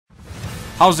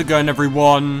How's it going,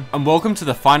 everyone? And welcome to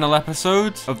the final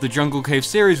episode of the Jungle Cave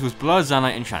series with Blur,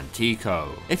 Zanite, and Shantico.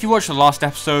 If you watched the last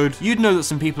episode, you'd know that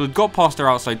some people had got past our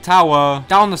outside tower,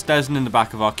 down the stairs and in the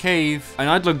back of our cave, and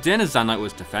I'd looked in as Zanite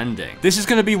was defending. This is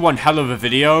going to be one hell of a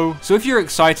video, so if you're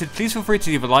excited, please feel free to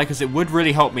leave a like as it would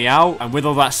really help me out. And with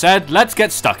all that said, let's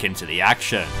get stuck into the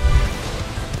action.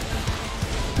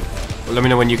 Well, let me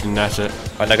know when you can net it.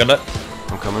 I got it.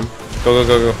 I'm coming. Go, go,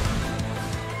 go, go.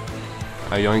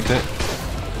 I yoinked it.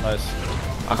 Nice.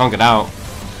 I can't get out.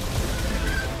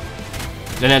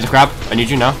 Then there's a crab. I need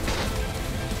you now.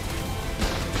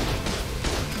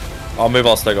 I'll move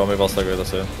our stego,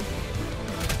 that's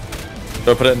it.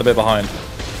 Go put it in the bit behind.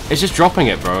 It's just dropping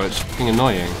it, bro. It's fucking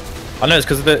annoying. I know, it's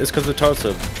because the turrets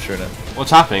are shooting it. What's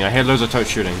happening? I hear loads of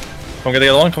totes shooting. Come get the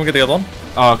other one, come get the other one.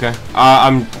 Oh, okay. I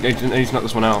need to knock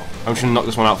this one out. I'm just gonna knock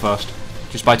this one out first.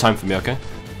 Just buy time for me, okay?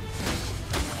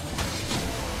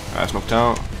 Alright, it's knocked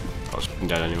out. I was fucking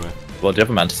dead anyway. Well, do you have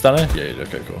a mantis down there? Yeah, you do.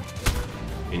 Okay, cool.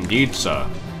 Indeed, sir.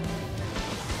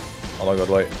 Oh my god,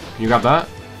 wait. Can you grab that?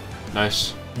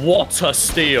 Nice. What a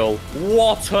steal!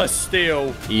 What a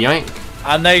steal! Yank.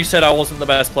 And they said I wasn't the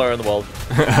best player in the world.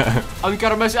 I'm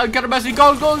gonna Messi,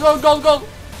 goal, goal, goal, goal, goal!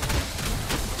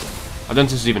 I don't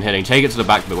think this is even hitting. Take it to the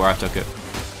back bit where I took it.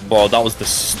 Well, that was the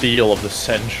steal of the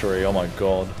century, oh my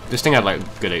god. This thing had like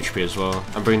good HP as well.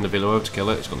 I'm bringing the Velo over to kill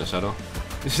it, it's got this head off.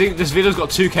 This Velo's got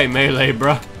 2k melee,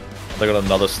 bruh. They got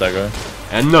another stego.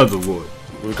 Another one.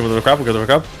 We'll come to the crab, we'll go to the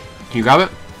crab. Can you grab it?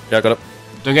 Yeah, I got it.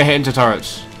 Don't get hit into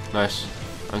turrets. Nice.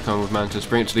 I'm coming with Mantis.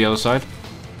 Bring it to the other side.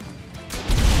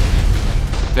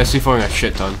 They're C4ing a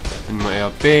shit ton. In my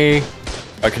ARK.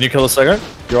 Can you kill the stego?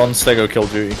 You're on stego kill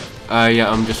duty.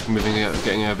 Yeah, I'm just moving it,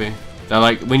 getting ARB. They're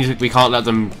like, we can't let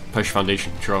them push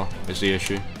foundation control, is the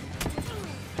issue.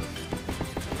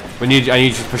 I need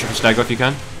you to push up a stego if you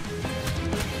can.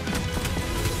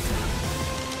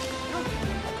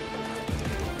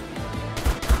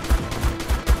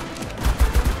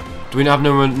 Do we not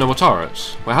have no more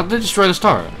turrets? Wait, how did they destroy this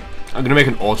turret? I'm gonna make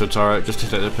an auto turret just to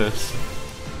take the piss.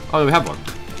 Oh, we have one.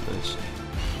 Nice.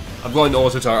 I've got an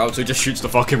auto turret out so it just shoots the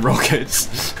fucking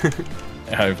rockets.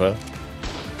 Over.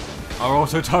 Our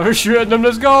auto turret shooting them,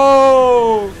 let's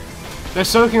go! They're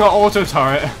soaking our auto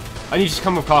turret. I need you to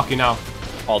come with Kaki now.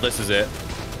 Oh, this is it.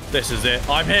 This is it.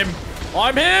 I'm him!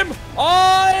 I'm him!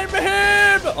 I'm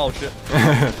him! Oh shit.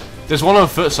 There's one on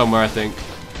foot somewhere, I think.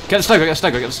 Get the stego, get the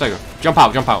stego, get the stego. Jump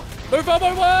out, jump out. Move out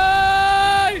my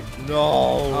way! No.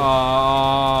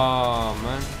 Oh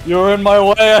man. You're in my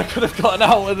way, I could have gotten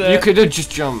out with it. You could have just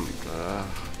jumped.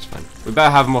 It's fine. We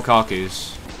better have more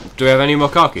Kakis. Do we have any more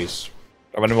Kakis?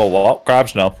 Have any more what?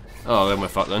 Crabs? No. Oh, then we're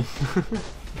fucked then.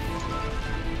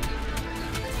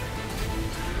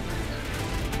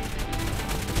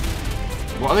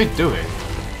 What are they doing?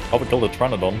 Oh, we killed a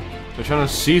Pteranodon. They're trying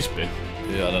to C-spin.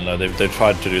 Yeah, I don't know. They've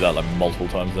tried to do that like multiple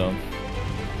times now.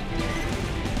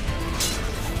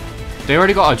 They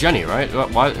already got our Jenny, right?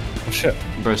 Why? Oh shit.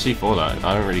 Bro, C4 that.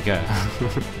 I don't really care.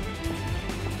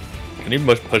 Can you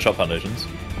push up foundations?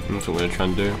 That's what we're gonna try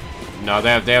and do. No, they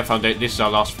have foundation. This is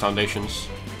our last foundations.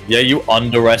 Yeah, you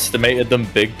underestimated them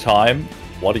big time.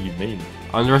 What do you mean?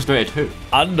 Underestimated who?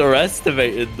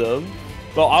 Underestimated them?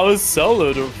 Well, I was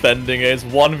solo defending against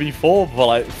 1v4 for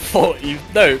like 40.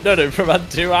 No, for about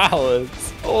 2 hours.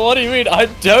 What do you mean? I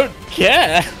don't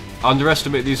care.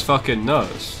 Underestimate these fucking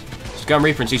nerds. Just get on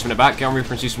Reaper and C-spin it back. Get on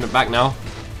Reaper and C-spin it back now.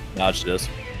 Nah, she does.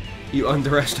 You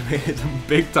underestimated them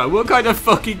big time. What kind of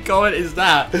fucking comment is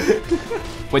that?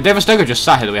 Wait, they have a stego just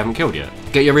sat here that we haven't killed yet.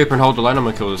 Get your Reaper and hold the line. I'm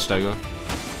gonna kill the stego.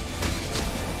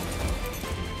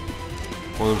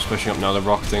 One of them's pushing up now. The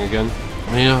rock thing again.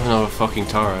 I need another fucking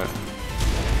turret.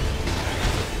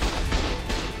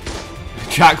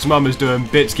 Jack's mum is doing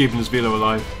bits keeping this Velo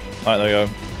alive. Alright, there you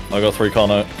go. I got 3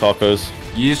 carcos.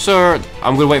 Yes, sir.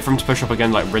 I'm gonna wait for him to push up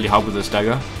again, like really hard with this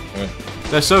stego. Okay.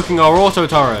 They're soaking our auto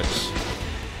turrets.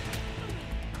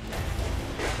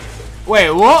 Wait,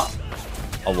 what?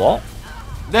 A what?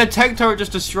 Their tech turret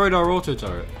just destroyed our auto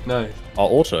turret. No. Our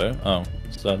auto? Oh,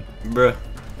 it's dead. Bruh.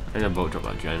 I need a bolt drop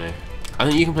that Jenny. I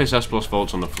think you can place S+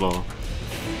 bolts on the floor.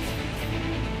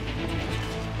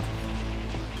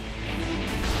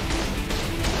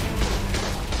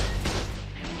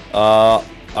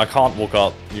 I can't walk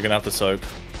up. You're gonna have to soak.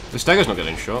 The stego's not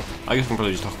getting shot. I guess I can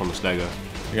probably just hop on the stego.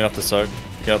 You're gonna have to soak.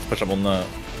 You're gonna have to push up on that.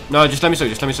 No, just let me soak,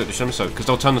 because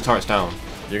they'll turn the turrets down.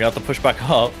 You're gonna have to push back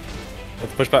up. You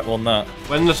have to push back on that.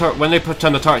 When they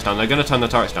turn the turrets down, they're gonna turn the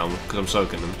turrets down, because I'm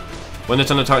soaking them. When they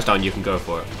turn the turrets down, you can go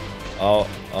for it. Oh,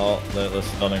 they're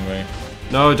stunning me.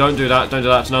 No, don't do that, don't do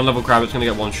that. It's an unlevel crab, it's gonna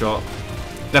get one shot.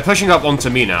 They're pushing up onto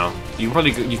me now. You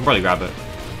can probably grab it.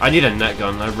 I need a net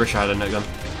gun. I wish I had a net gun.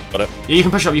 Got it. Yeah, you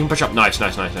can push up. You can push up. Nice,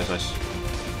 nice, nice, nice, nice.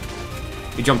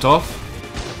 He jumped off.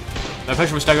 No,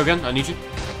 push with Stego again. I need you.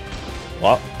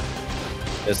 What?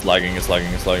 It's lagging. It's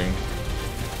lagging. It's lagging.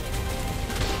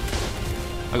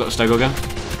 I got the Stego again.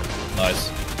 Nice.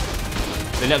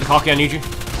 They let the Kaki. I need you.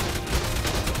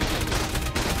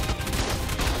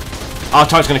 Our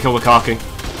turret's gonna kill the Kaki.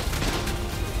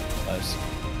 Nice.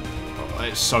 Oh,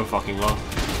 it's so fucking low.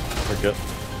 We're good.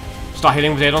 Start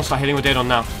healing with Daedon. Start healing with Daedon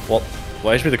now. What?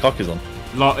 What HP the cock is on?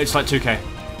 Low. It's like 2k.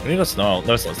 We need a snarl.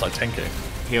 No, it's not. It's like 10k.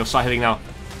 Heal. Start healing now.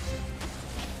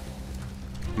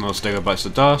 Another Stego bites the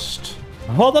dust.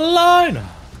 Hold the line!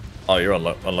 Oh, you're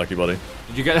unlucky, buddy.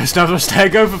 Did you get this another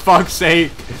Stego for fuck's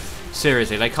sake?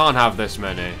 Seriously, they can't have this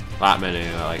many. That many.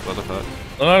 Like, what the fuck?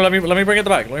 No, let me bring it to the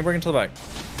back. Let me bring it to the back.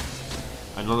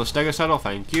 Another Stego saddle,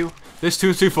 thank you. This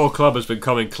 224 club has been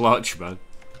coming clutch, man.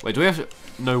 Wait, do we have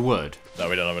no wood? No,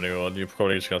 we don't have any wood. You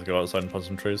probably just have to go outside and plant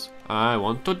some trees. I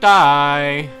want to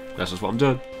die. That's just what I'm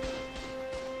doing.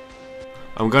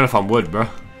 I'm going to farm wood, bro.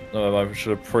 No, I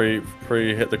should have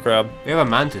pre-hit the crab. We have a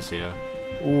mantis here.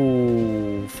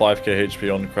 Ooh, 5k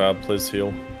HP on crab. Please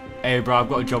heal. Hey, bro, I've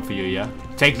got a job for you, yeah?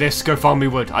 Take this, go farm me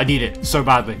wood. I need it so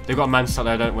badly. They've got a mantis out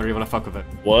there, I don't really want to fuck with it.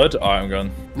 Wood? Alright, I'm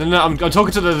going. No, I'm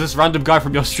talking to this random guy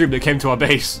from your stream that came to our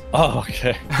base. Oh,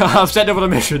 okay. I've sent him on a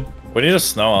mission. We need a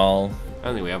snow owl. I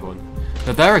don't think we have one.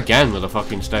 They're there again with a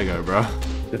fucking Stego, bro. Do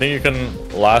you think you can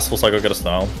last whilst I go get a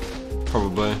snow owl?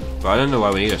 Probably. But I don't know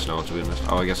why we need a snow, to be honest.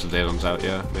 Oh, I guess the Daedon's out,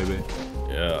 yeah, maybe.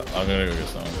 Yeah, I'm gonna go get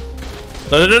snow owl.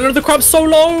 No, the crab's so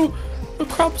low! The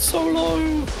crab's so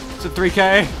low! It's a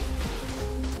 3k.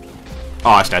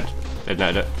 Oh, it's dead. They've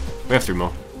netted it. We have 3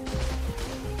 more.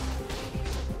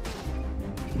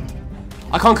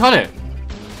 I can't cut it!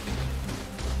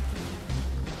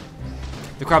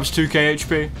 The crab's 2k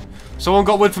HP. Someone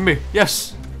got wood for me.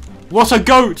 Yes! What a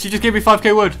goat! She just gave me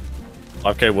 5k wood.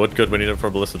 5k wood, good. We need it for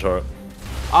a ballista turret.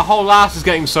 Our whole ass is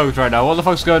getting soaked right now. What the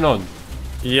fuck's going on?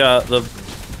 Yeah,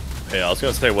 yeah, I was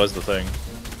gonna say, where's the thing?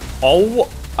 Oh!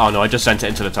 Oh no, I just sent it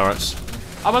into the turrets.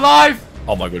 I'm alive!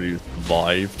 Oh my god, you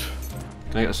survived.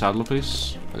 Can I get a saddle,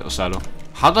 please? I got a saddle.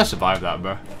 How did I survive that,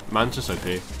 bro? Mantis OP.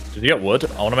 Did you get wood?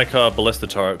 I want to make a ballista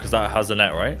turret because that has a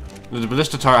net, right? The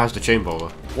ballista turret has the chain bowler.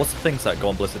 What's the things that go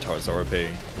on ballista turrets that are OP?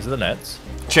 Is it the nets?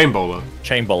 Chain bowler.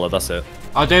 Chain bowler, that's it.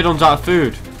 Our Daedon's out of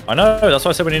food. I know, that's why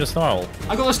I said we need a snarl.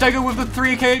 I got the Stego with the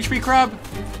 3k HP crab.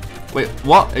 Wait,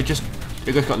 what? It just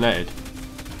got netted.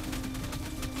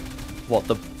 What,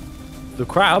 the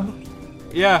crab?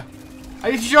 Yeah.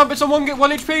 I need to jump, it's on 1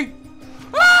 HP.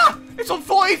 Ah! It's on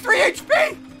 43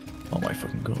 HP! Oh my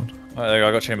fucking god. Alright, there you go,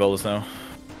 I got chain bowlers now.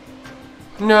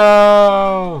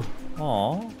 No.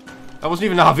 Aww. That wasn't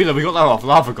even a Havila, we got that off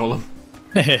Lava Golem.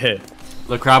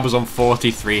 The crab was on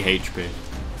 43 HP.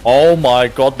 Oh my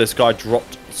god, this guy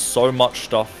dropped so much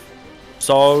stuff.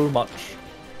 So much.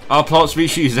 Our plant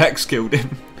species X killed him.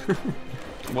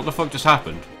 What the fuck just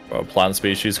happened? Bro, plant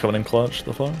species coming in clutch,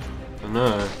 the fuck? I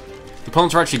know. The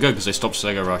plants are actually good because they stop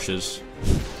Stego rushes.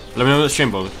 Let me know that's chain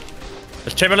bowler.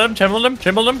 Let's chamber them,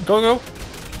 go, go.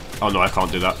 Oh no, I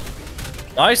can't do that.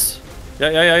 Nice.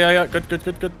 Yeah, good.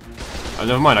 Oh,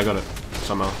 never mind, I got it.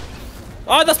 Somehow.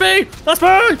 Oh, that's me! That's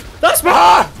me! That's me!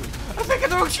 Ah! I'm thinking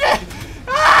the wrong shit!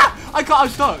 Ah! I can't, I'm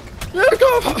stuck. You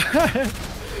go!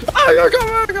 Oh, you're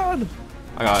going!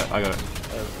 I got it.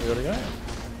 We gotta go.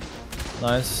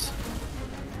 Nice.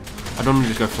 I don't want to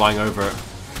just go flying over it.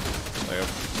 There you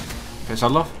go. Okay,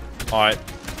 saddle off. Alright.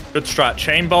 Good strat.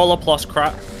 Chain bowler plus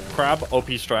crab OP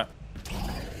strat.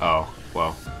 Oh,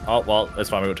 well. Oh, well, it's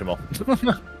fine, we got 2 more.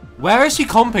 Where is he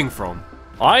comping from?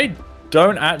 I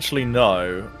don't actually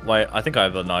know. Wait, I think I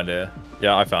have an idea.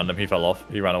 Yeah, I found him. He fell off.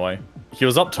 He ran away. He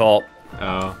was up top.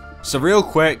 Oh. So real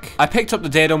quick, I picked up the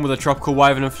Daedon with a tropical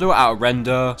wyvern and flew it out of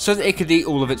render so that it could eat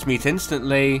all of its meat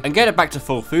instantly and get it back to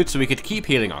full food so we could keep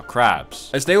healing our crabs,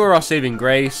 as they were our saving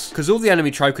grace, because all the enemy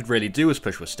tribe could really do was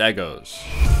push with Stegos.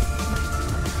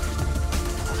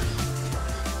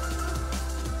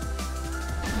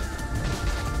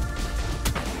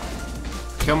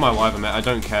 Kill my wyvern, mate, I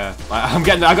don't care. I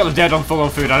got the Daedon full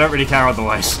on food, I don't really care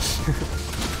otherwise.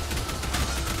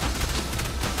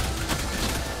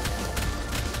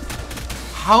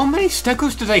 How many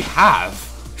Stegos do they have?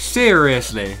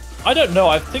 Seriously. I don't know.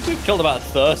 I think we've killed about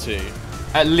 30.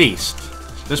 At least.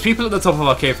 There's people at the top of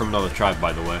our cave from another tribe,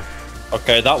 by the way.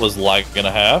 Okay, that was like and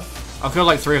a half. I feel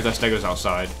like 3 of their Stegos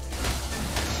outside.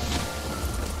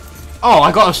 Oh,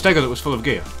 I got a Stego that was full of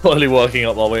gear. Totally working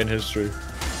up our way in history.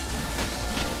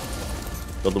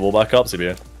 Build the wall back up,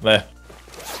 CBA. There.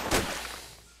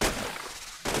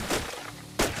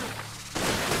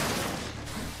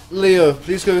 Leo,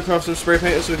 please go craft some spray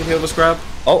painters so we can heal this crab.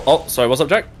 Oh, sorry, what's up,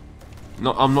 Jack?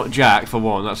 No, I'm not Jack, for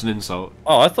one, that's an insult.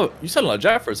 Oh, I thought you sounded like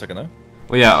Jack for a second, though.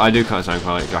 Well, yeah, I do kind of sound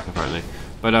quite like Jack, apparently.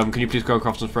 But, can you please go and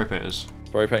craft some spray painters?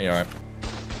 Spray paint, alright.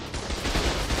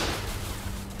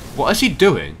 What is he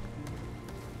doing?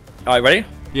 Alright, ready?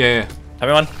 Yeah. Tell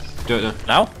me one. Do it now.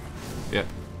 Now? Yeah.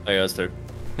 There goes 2.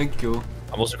 Thank you.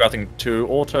 I'm also crafting 2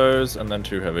 autos and then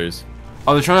 2 heavies.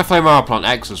 Oh, they're trying to flame our plant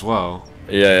X as well.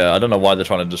 Yeah, I don't know why they're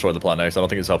trying to destroy the plant X. I don't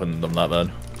think it's helping them that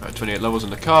bad. Alright, 28 levels in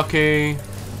the car key.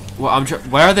 Well,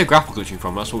 where are they grapple glitching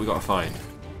from? That's what we gotta find.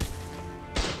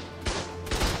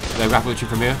 They're grapple glitching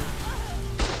from here?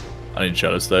 I need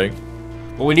Shadow Stake.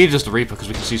 What we need is just the Reaper because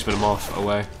we can see spin them off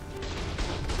away.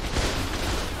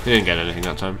 He didn't get anything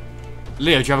that time.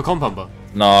 Leo, do you have a compumber?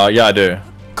 No, yeah, I do.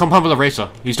 Compumber the racer.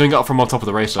 He's doing it up from on top of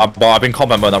the racer. I've been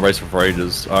combat mode that racer for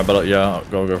ages. Alright, but yeah,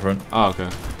 go for it. Oh, okay.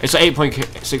 It's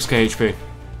 8.6k HP.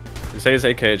 You say it's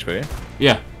 8k HP?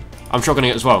 Yeah. I'm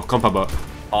shotgunning it as well. Compumber.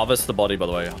 Harvest the body, by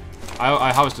the way.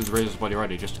 I harvested the razor's body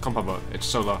already. Just compumber. It's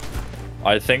so low.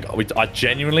 I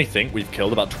genuinely think we've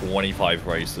killed about 25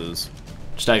 racers.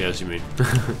 Stegos, you mean?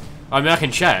 I mean, I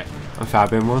can check. I'm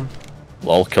fabbing one.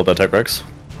 Lol, killed that Tech Rex.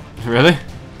 Really?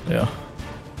 Yeah.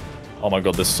 Oh my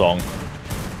god, this song.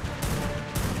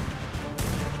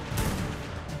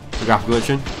 The grapple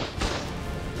glitching.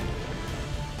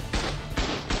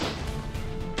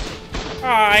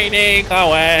 Hiding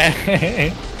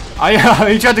away.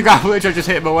 He tried to grapple glitch, I just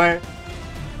hit him away.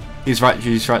 He's right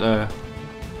there.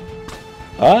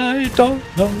 I don't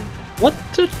know what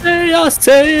to say, I'll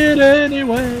say it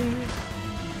anyway.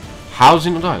 How does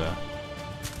he not die there?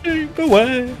 Hiding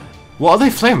away. What are they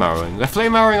flame arrowing? They're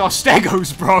flame arrowing our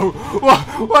stegos, bro! What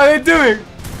are they doing?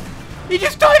 He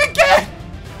just died again!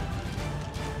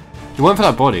 He went for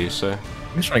that body, so...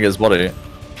 I'm just trying to get his body.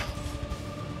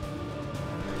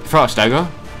 Throw out a stego?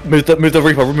 Move the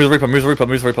Reaper, move the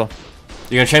Reaper.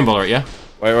 You're gonna chainballer it, yeah?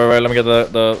 Wait, let me get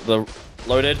the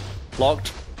loaded,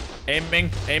 locked, aiming,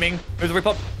 move the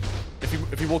Reaper.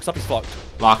 If he walks up, he's fucked.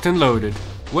 Locked and loaded.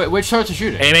 Which turret are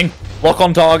shooting? Aiming, lock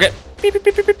on target. Beep, beep,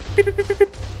 beep, beep, beep, beep, beep, beep.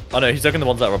 Oh no, he's taking the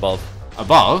ones that are above.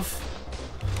 Above?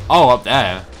 Oh, up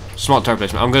there. Smart turret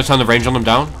placement. I'm gonna turn the range on them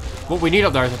down. What we need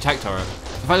up there is a tech turret.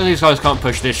 The fact that these guys can't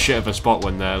push this shit of a spot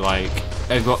when they're like...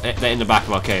 They're in the back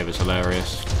of our cave is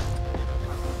hilarious.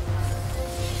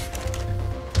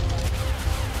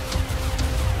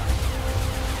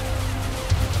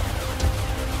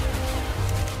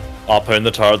 Up in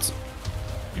the turrets.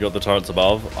 You got the turrets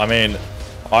above. I mean,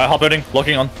 alright, hop loading,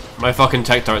 locking on. My fucking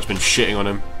tech turret's been shitting on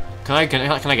him. Can I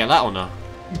get that or no?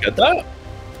 Get that?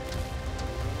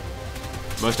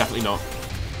 Most definitely not.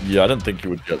 Yeah, I didn't think you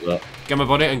would get that. Get my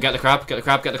body and get the crab. Get the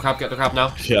crab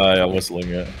now. Yeah, whistling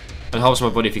it. And harvest my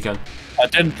body if you can. I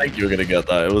didn't think you were gonna get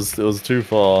that. It was too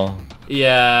far.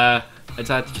 Yeah, it's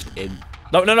had to just in.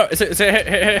 No. It's a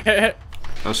hit. I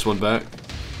just one back.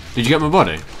 Did you get my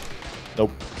body?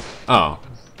 Nope. Oh.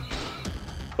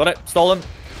 Got it. Stolen.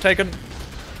 Taken.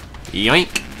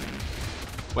 Yoink.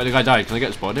 Wait, the guy died. Can I get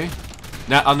his body?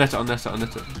 Nah, I'll net it. I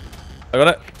got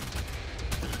it.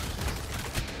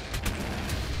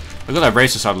 I got that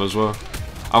racer saddle as well.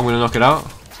 I'm gonna knock it out.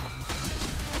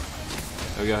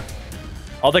 There we go.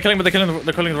 Oh, they're killing the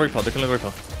Reaper.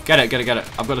 Get it.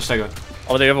 I've got a stego.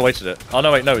 Oh, they overweighted it. Oh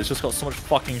no, wait, no, it's just got so much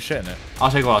fucking shit in it. I'll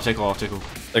take all.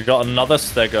 They got another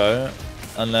stego,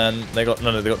 and then they got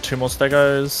 2 more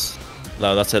stegos.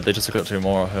 No, that's it. They just got 2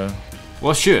 more out here.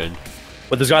 What's shooting?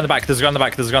 But there's a guy in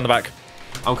the back.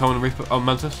 I'm coming, Reaper. Oh,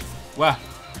 Mantis. Where?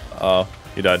 Oh,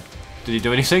 he died. Did he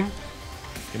do anything?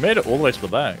 He made it all the way to the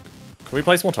back. Can we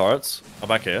place more turrets? I'm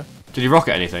back here. Did he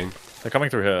rocket anything? They're coming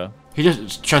through here.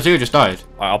 Chantigo just died.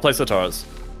 Alright, I'll place the turrets.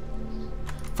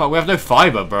 Fuck, we have no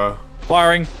fiber, bro.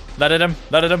 Firing. Let him.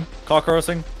 Car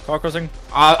crossing.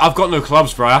 I've got no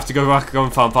clubs, bro. I have to go back and go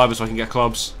and farm fiber so I can get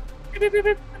clubs.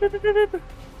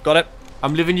 Got it.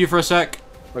 I'm leaving you for a sec.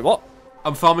 Wait, what?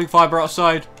 I'm farming fiber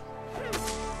outside.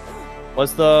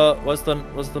 Where's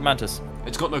the mantis?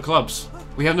 It's got no clubs.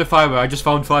 We have no fiber. I just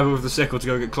found fiber with the sickle to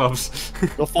go get clubs.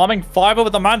 You're farming fiber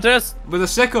with the mantis? With a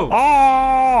sickle.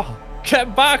 Oh!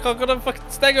 Get back! I've got a fucking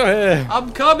stego here.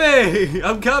 I'm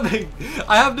coming.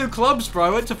 I have no clubs, bro. I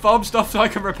went to farm stuff so I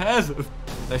can repair them.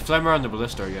 They flame around the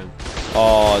ballista again.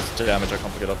 Oh, it's damage. I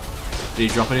can't pick it up. Did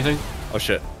he drop anything? Oh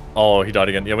shit. Oh, he died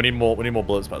again. Yeah, we need more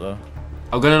bullets back there.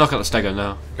 I'm gonna knock out the stego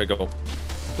now. Okay, go.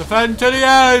 Defend to the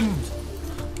end.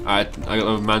 Alright, I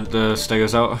got the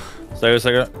stegos out.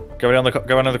 Stego. Go around the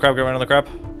crab.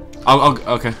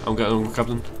 Okay, I'm getting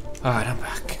captain. Alright, I'm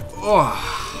back.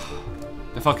 Oh.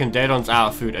 The fucking Daedon's out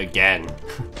of food again.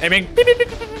 Aiming.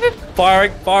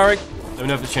 Firing. Let me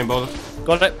know if it's chain bowler.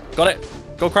 Got it. Got it.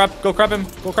 Go crab him.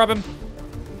 Go crab him.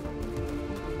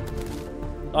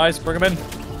 Nice, bring him in.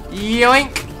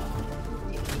 Yoink!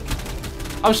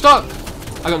 I'm stuck!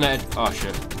 I got netted. Oh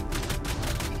shit.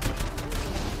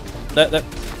 There.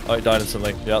 Oh, he died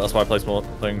instantly. Yeah, that's why I placed more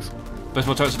things. There's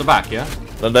more turrets at the back, yeah?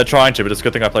 Then they're trying to, but it's a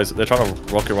good thing I placed it. They're trying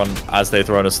to rocket run as they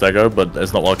throw in a stego, but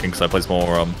it's not working because I placed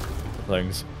more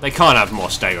things. They can't have more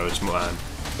stegos, man.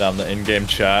 Down the in-game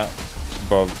chat.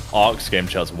 Bro, ARK's game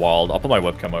chat's wild. I'll put my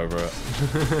webcam over it.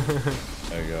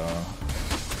 There you go.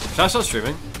 Should I start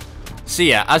streaming? So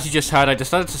yeah, as you just heard, I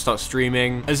decided to start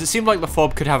streaming, as it seemed like the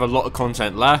FOB could have a lot of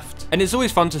content left, and it's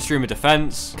always fun to stream a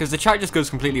defense, because the chat just goes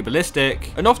completely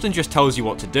ballistic, and often just tells you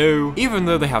what to do, even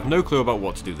though they have no clue about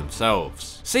what to do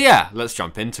themselves. So yeah, let's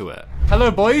jump into it.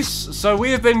 Hello boys, so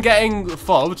we have been getting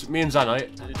FOB'd, me and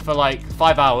Zanite, for like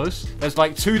 5 hours. There's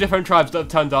like 2 different tribes that have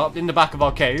turned up in the back of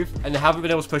our cave, and they haven't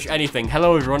been able to push anything.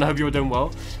 Hello everyone, I hope you're doing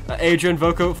well. Adrian,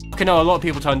 Voco, fucking hell, a lot of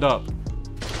people turned up.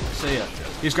 So yeah,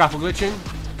 he's grapple glitching.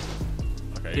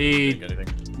 He didn't get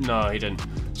anything. No, he didn't.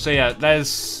 So yeah,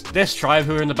 there's this tribe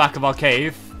who are in the back of our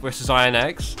cave versus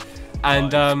INX,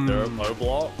 and they're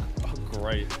O-block. Oh,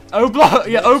 great. O-block,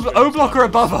 yeah, O-block are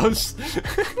above us.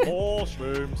 4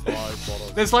 streams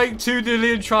live. There's like 2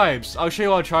 million tribes. I'll show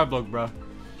you our tribe log, bro.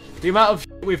 The amount of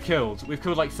we've killed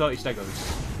like 30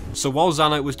 stegos. So while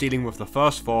Zanite was dealing with the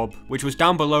first FOB, which was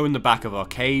down below in the back of our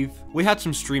cave, we had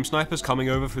some stream snipers coming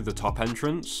over through the top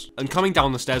entrance, and coming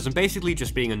down the stairs and basically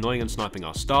just being annoying and sniping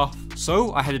our stuff,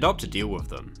 so I headed up to deal with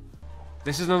them.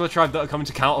 This is another tribe that are coming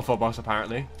to counter FOB us,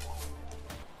 apparently.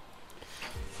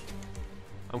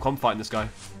 I'm comp fighting this guy.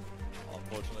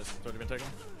 Unfortunately, it's already been taken.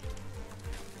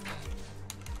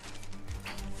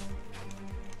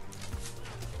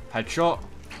 Headshot.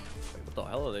 Wait, what the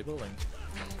hell are they building?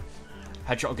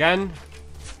 Headshot again.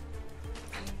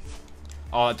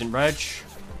 Oh, it didn't reg.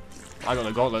 I got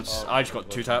no gauntlets. I just got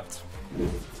 2-tapped.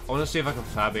 I want to see if I can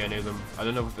fabby any of them. I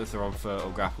don't know if they're on foot or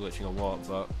grapple glitching or what,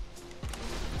 but...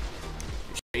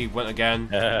 He went again.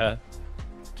 Yeah.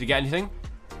 Did you get anything?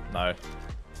 No.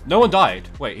 No one died.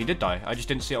 Wait, he did die. I just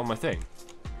didn't see it on my thing.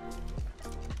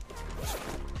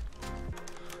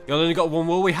 You only got 1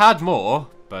 wall. We had more,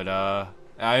 but I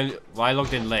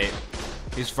logged in late.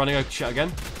 He's running a shit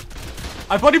again.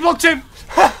 I body blocked him!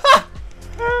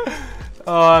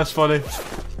 Oh, that's funny.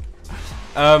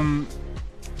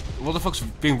 What the fuck's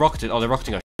being rocketed? Oh, they're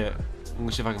rocketing our shit. I'm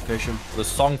gonna see if I can fish him. The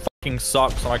song fucking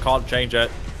sucks and I can't change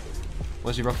it.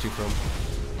 Where's he rocketing from?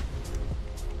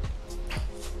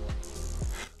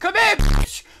 Come here,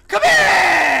 bitch! Come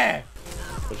here!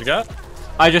 What'd you get?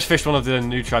 I just fished one of the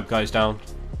new tribe guys down.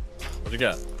 What'd you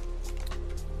get?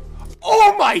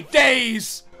 Oh my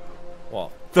days!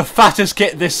 What? The fattest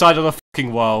kit this side of the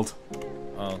fucking world.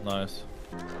 Oh, nice.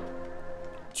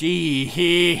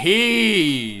 Jeez.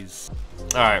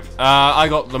 Alright, I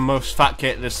got the most fat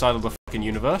kit this side of the fucking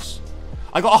universe.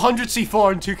 I got 100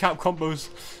 C4 and 2 cap combos.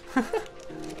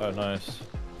 Oh, nice.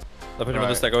 Push him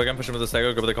with the stego again, push him with the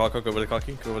stego, go with the carco, go with the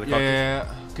cocky, go with the cocky. Yeah.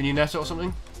 Can you net it or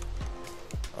something?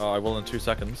 I will in 2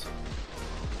 seconds.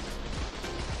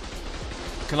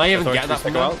 Can I even get that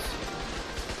from now?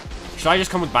 Should I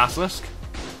just come with Basilisk?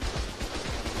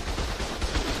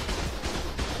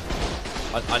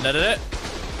 I netted it.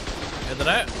 In the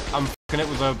net. I'm f***ing it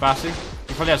with a Bassi.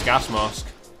 He probably has gas mask.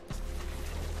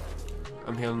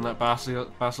 I'm healing that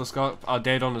Basilisk up. Our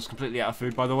Daedon is completely out of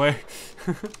food, by the way.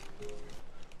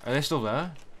 Are they still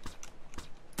there?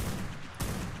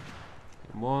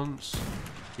 Once.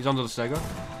 He's under the stego.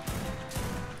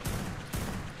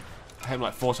 I hit him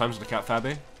like 4 times with the cat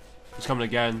Fabby. He's coming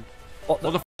again. What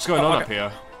the f***'s going on up here?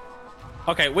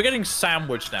 Okay, we're getting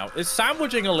sandwiched now. Is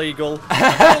sandwiching illegal?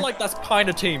 I feel like that's kind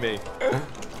of teamy.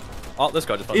 Oh, this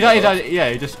guy just...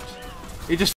 Yeah, he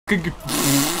just fucking...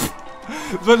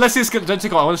 But let's see his kit. Don't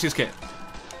take it out. I want to see his kit.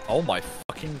 Oh my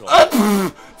fucking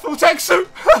god. Full tech suit!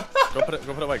 Go put it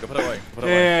away, go put it away. Put it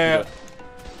yeah. away.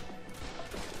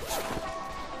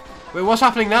 Wait, what's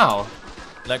happening now?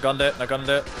 Net gunned it, net gunned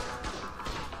it.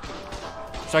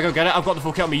 Should I go get it? I've got the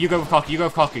full kit on me. You go with cocky, go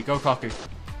cocky.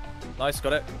 Nice,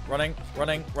 got it. Running.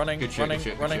 Good shit. Got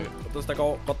the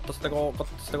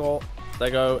stego.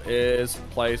 Stego is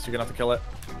placed, you're gonna have to kill it.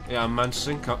 Yeah, I'm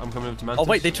mantising. I'm coming over to mantis. Oh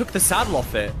wait, they took the saddle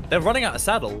off it. They're running out of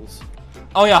saddles.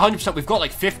 Oh yeah, 100%. We've got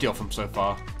like 50 of them so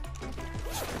far.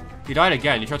 He died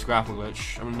again. He tried to grapple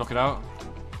glitch. I'm gonna knock it out.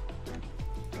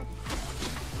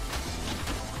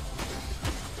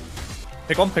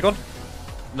 Pick on.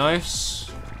 Nice.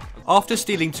 After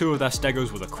stealing 2 of their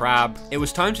stegos with a crab, it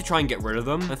was time to try and get rid of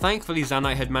them, and thankfully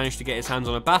Zanite had managed to get his hands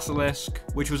on a basilisk,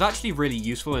 which was actually really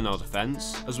useful in our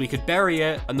defense, as we could bury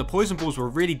it, and the poison balls were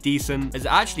really decent, as it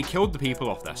actually killed the people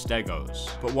off their stegos.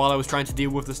 But while I was trying to deal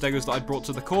with the stegos that I'd brought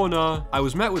to the corner, I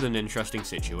was met with an interesting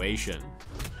situation.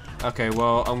 Okay,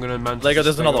 well, I'm gonna manage. Lego,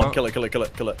 there's another one. Kill it, kill it, kill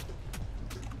it, kill it.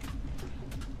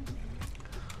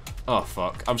 Oh,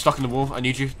 fuck. I'm stuck in the wall. I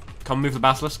need you. Come move the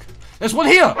basilisk. There's one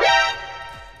here!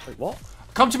 Wait, what?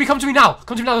 Come to me now.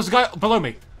 Come to me now. There's a guy below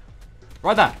me.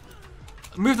 Right there.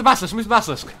 Move the basilisk, move the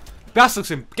basilisk.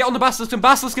 Basilisk him. Get on the basilisk and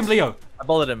basilisk him, Leo. I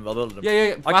bothered him, I bothered him.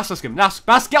 Yeah. Basilisk him.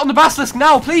 Get on the basilisk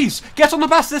now, please. Get on the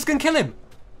basilisk and kill him.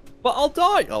 But I'll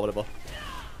die. Oh, whatever.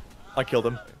 I killed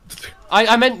him.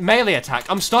 I meant melee attack.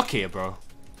 I'm stuck here, bro.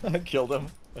 I killed him.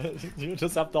 You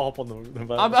just have to hop on the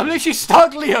I'm literally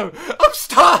stuck, Leo. I'm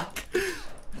stuck.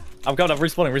 I'm coming up,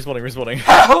 respawning.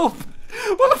 Help!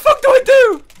 What the fuck do I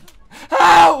do?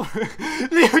 Help!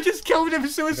 Leo just killed him,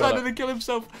 suicide, and then kill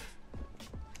himself.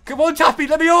 Come on, Tappy,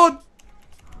 let me on.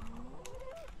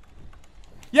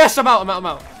 Yes, I'm out.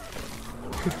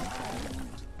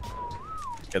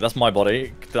 Okay, that's my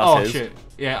body. That's his. Oh shit.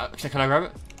 Yeah, can I grab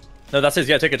it? No, that's his.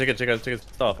 Yeah, take his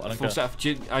stuff. I don't care. Stuff. Do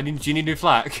you need new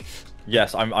flak?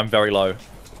 Yes, I'm very low.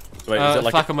 Wait, is it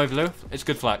like flak on my blue? It's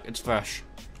good flak. It's fresh.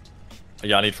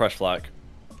 Yeah, I need fresh flak.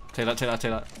 Take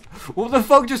that. What the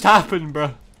fuck just happened,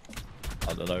 bro?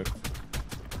 I don't know.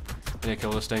 I need to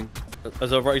kill this thing.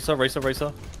 There's a racer.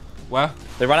 Where?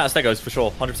 They ran out of stegos for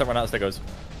sure. 100% ran out of stegos.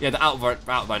 Yeah, they're out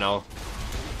by now.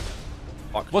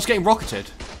 Fuck. What's getting rocketed?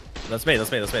 That's me.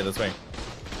 Chainballer.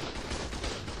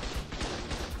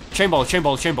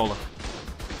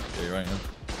 Yeah, you're right, yeah.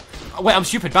 Oh, wait, I'm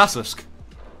stupid. Basilisk.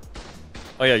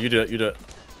 Oh yeah, you do it.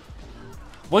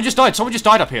 One just died. Someone just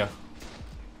died up here.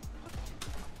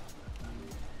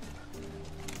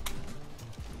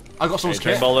 I got someone's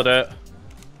kit. Chainballed it.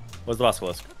 Where's the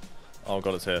basilisk? Oh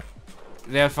god, it's here.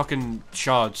 They have fucking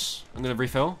shards. I'm gonna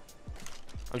refill.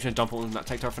 I'm just gonna dump all in that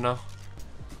take for now.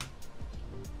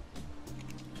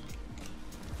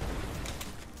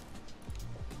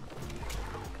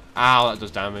 Ow, that does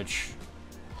damage.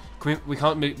 We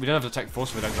don't have the tech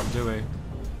force for that jump, do we?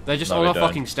 They're just on our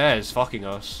fucking stairs, fucking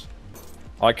us.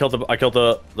 I killed the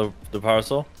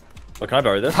parasol. Oh, can I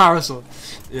bury this? Parasol.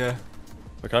 Yeah.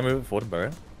 Oh, can I move it forward and bury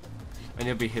it? And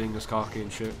you'll be hitting this khaki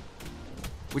and shit.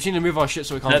 We just need to move our shit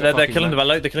so we can't They're killing the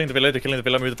velo. They're killing the velo.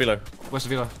 Move the velo. Where's the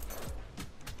velo?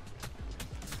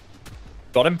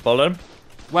 Got him. Bowled him.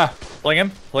 Where? Pulling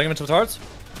him into the turrets.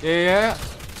 Yeah.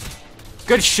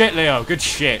 Good shit, Leo. Good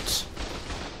shit.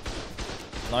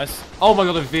 Nice. Oh my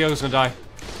god, the velo's gonna die.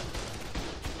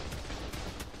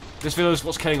 This velo's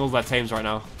what's killing all their tames right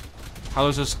now. How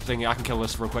is this thing? I can kill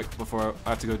this real quick before I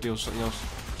have to go deal with something else.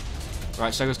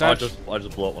 Right, Sego's dead. I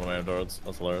just blew up one of my own turrets.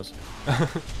 That's hilarious.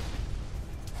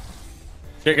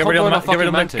 Get ready on the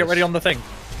get ready on the thing.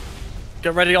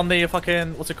 Get ready on the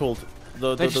fucking what's it called?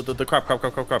 The crap.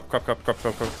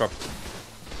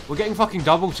 We're getting fucking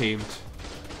double teamed.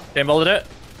 Game molded it.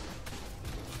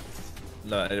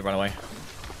 No, it ran away.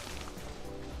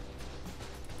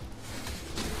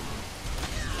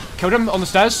 Killed him on the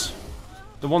stairs.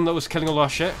 The one that was killing all our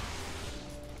shit.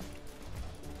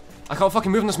 I can't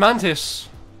fucking move on this mantis.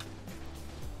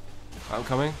 I'm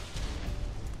coming.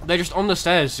 They're just on the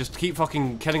stairs, just keep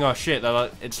fucking killing our shit. They're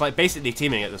like, it's like basically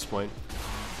teaming at this point.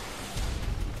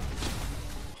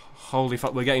 Holy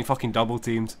fuck, we're getting fucking double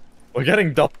teamed. We're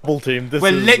getting double teamed.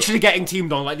 We're literally getting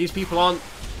teamed on. Like, these people aren't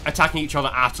attacking each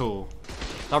other at all.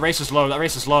 That race is low.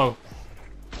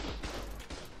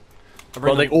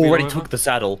 Bro, they already took the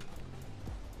saddle.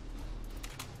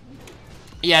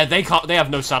 Yeah, they have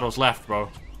no saddles left, bro.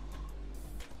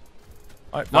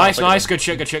 Right, nice, good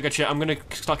shit. I'm gonna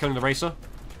start killing the racer.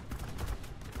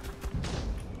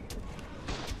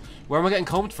 Where am I getting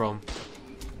combed from?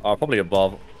 Probably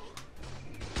above.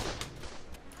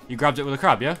 You grabbed it with a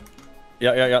crab, yeah?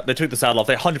 Yeah. They took the saddle off.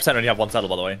 They 100% only have one saddle,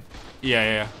 by the way.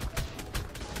 Yeah.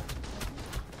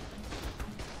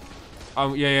 Yeah.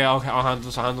 Okay, I'll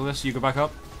handle this. You go back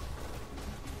up.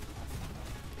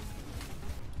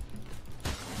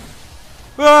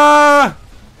 Ah!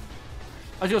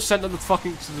 I just sent them to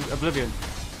the oblivion.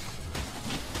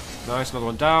 Nice, another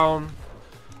one down.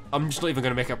 I'm just not even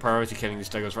going to make it a priority killing these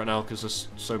Stegos right now because there's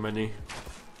so many.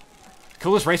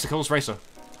 Kill this racer. Do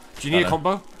you need a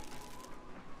combo?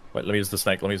 Wait, let me use the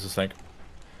snake.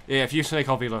 Yeah, if you snake,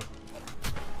 I'll velo.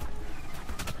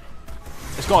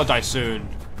 It's got to die soon.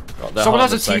 Someone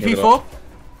has a TP for?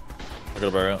 I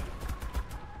gotta bury it.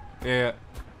 Yeah.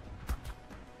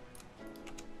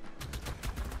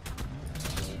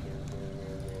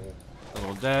 Another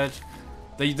one dead.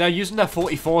 They're using their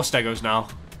 44 stegos now.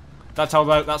 That's how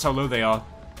low they are.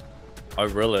 Oh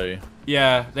really?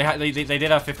 Yeah, they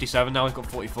did have 57. Now we've got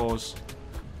 44s.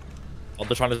 Oh,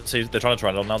 they're trying to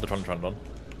trend on now. They're trying to trend on.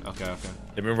 Okay, okay.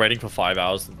 They've been raiding for 5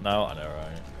 hours now. I know,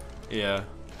 right? Yeah.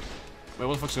 Wait,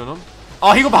 what the fuck's going on?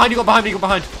 Oh, he got behind. He got behind. He got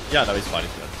behind. Yeah, no, he's fine.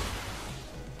 He's good.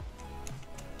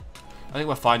 I think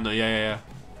we're fine though. Yeah.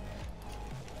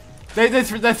 They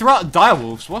threw out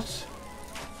direwolves. What?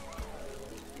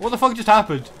 What the fuck just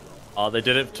happened? They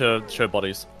did it to show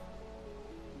bodies.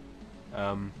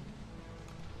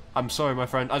 I'm sorry, my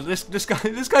friend. This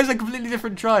guy's a completely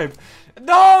different tribe.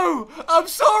 No! I'm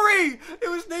sorry! It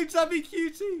was named Xavii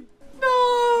Cutie.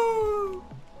 No!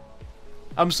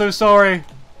 I'm so sorry.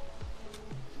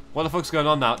 What the fuck's going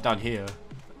on now down here?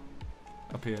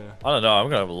 Up here. I don't know. I'm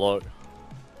gonna have a look.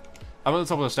 I'm at the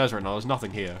top of the stairs right now. There's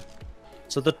nothing here.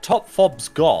 So the top fob's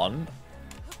gone.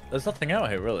 There's nothing out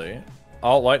here, really.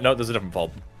 Oh, wait. No, there's a different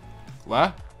fob.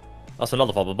 Where? That's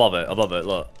another fob above it. Above it,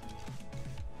 look.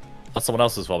 That's someone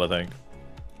else's fob, I think.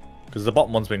 Because the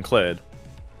bottom one's been cleared.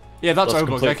 Yeah, that's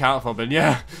Oblock. They're counter fobbing.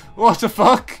 Yeah. What the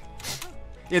fuck?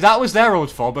 Yeah, that was their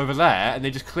old fob over there, and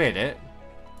they just cleared it.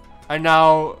 And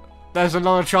now there's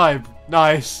another tribe.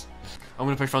 Nice. I'm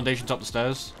gonna push foundations up the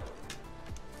stairs.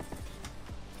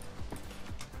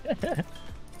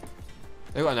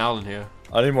 They got an owl in here.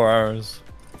 I need more arrows.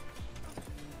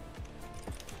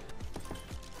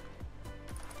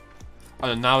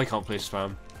 Oh, now we can't place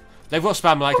spam. They've got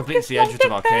spam like completely to the edge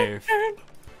of our cave.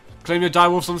 Claim your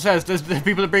direwolves on the stairs. There's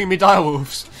people are bringing me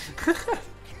direwolves.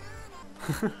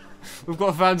 We've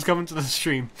got fans coming to the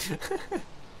stream.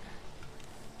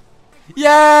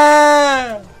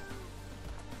 Yeah!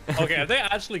 Okay, have they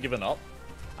actually given up?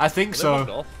 I think so.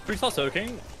 Should we start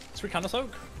soaking? Should we kind of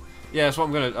soak? Yeah, that's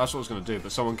what I was gonna do.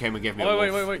 But someone came and gave me. Oh,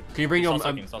 wait. Can you bring your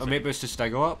soaking. mate boost to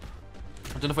stego up?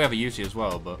 I don't know if we have a UC as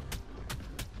well, but.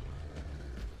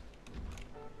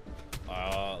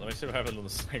 Let me see what happens on the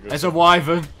snake. There's a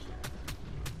wyvern.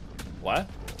 What?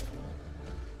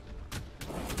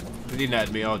 He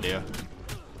netted me. Oh dear.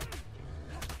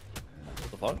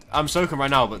 What the fuck? I'm soaking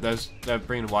right now, but they're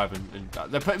bringing a wyvern. And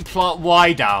they're putting plant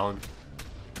Y down.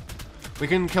 We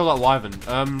can kill that wyvern.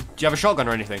 Do you have a shotgun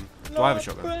or anything? Do I have a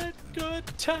shotgun? Good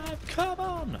time, come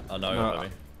on. Oh no, no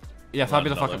yeah, Fabby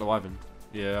the fuck at the wyvern.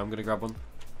 Yeah, I'm gonna grab one.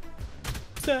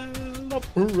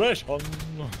 Celebration.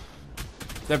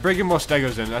 They're bringing more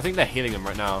stegos in. I think they're healing them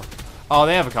right now. Oh,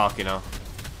 they have a Karki now.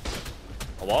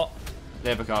 A what? They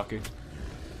have a Karki.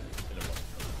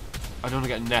 I don't want to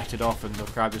get netted off and the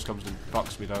crab just comes and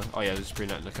fucks me though. Oh yeah, there's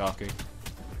pre-netting the Karki.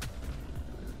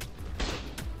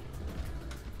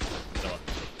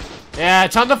 Yeah,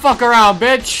 turn the fuck around,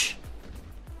 bitch!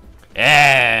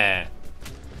 Yeah!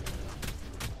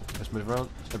 Let's move around.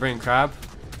 They're bringing crab.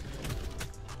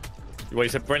 What, you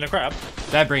said bring the crab?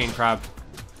 They're bringing crab.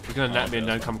 You're gonna net me and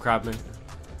then come crab me.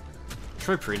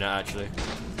 Try pre-net actually.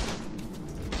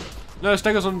 No,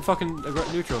 Stego's on fucking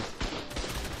neutral.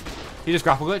 He just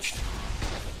grapple glitched.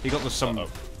 He got some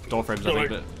door frames, I think.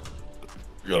 But...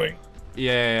 Going.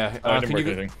 Yeah.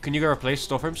 Can you go replace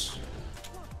door frames?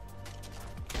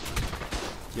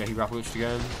 Yeah, he grapple glitched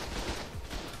again.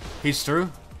 He's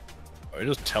through. Oh, he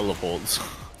just teleports.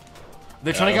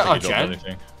 They're trying to get our gen.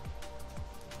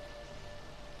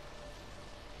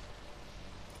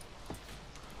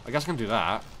 I guess I can do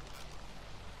that.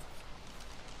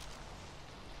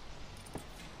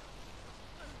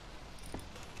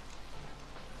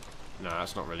 Nah,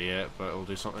 that's not really it, but it'll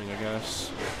do something, I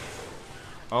guess.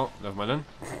 Oh, never mind then.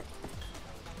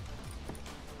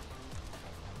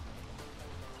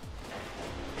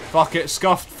 Fuck it,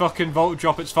 scuffed fucking volt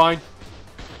drop, it's fine.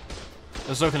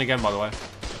 They're soaking again, by the way.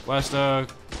 Where's the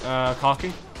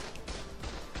Karki?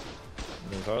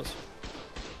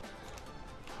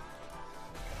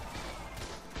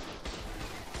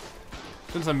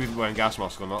 Depends on them wearing gas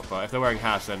mask or not, but if they're wearing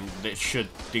hats, then it should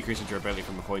decrease the durability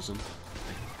from the poison.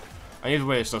 And either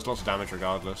way, it does lots of damage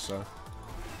regardless, so.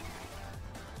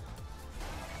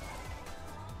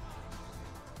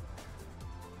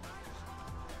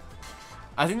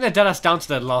 I think they're dead ass down to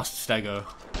their last stego.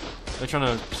 They're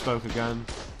trying to stoke again.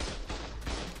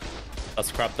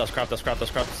 That's crap.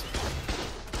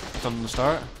 It's on the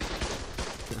start.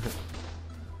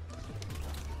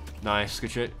 Nice,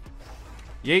 good shit.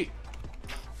 Yeet.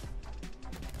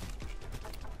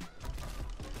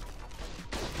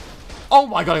 Oh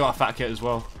my god, I got a fat kit as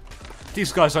well.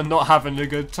 These guys are not having a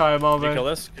good time, are they? Can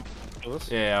you kill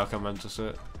this? Yeah, I'll come mantis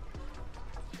it.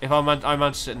 If I'm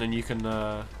mantis it, then you can.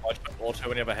 Auto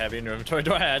when you have a heavy in your inventory.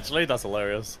 Do I actually? That's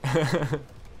hilarious.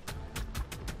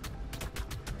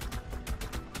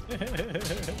 There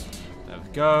we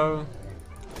go.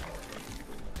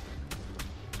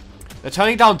 They're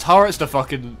turning down turrets to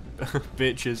fucking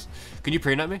bitches. Can you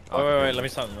pre-net me? Oh, wait, let me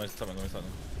start them.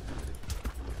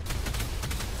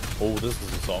 Oh, this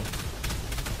is a song.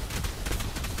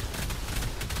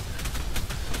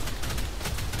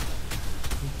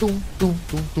 Dum, dum,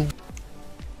 dum, dum.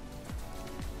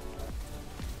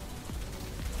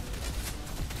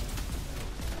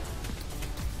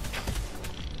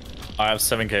 I have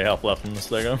 7k health left in this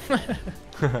Lego. There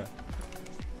you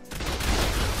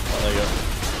go.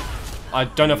 I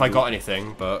don't know if I got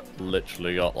anything, but...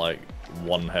 Literally got like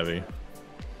 1 heavy.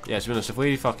 Yeah, to be honest, if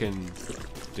we fucking...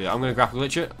 do it, I'm gonna grapple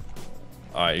glitch it.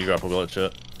 Alright, you grapple glitch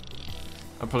it.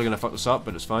 I'm probably gonna fuck this up,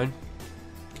 but it's fine.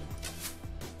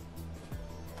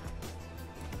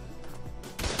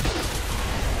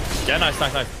 Yeah, nice.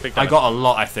 Big damage. I got a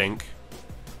lot, I think.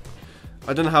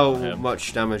 I don't know how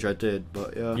much damage I did,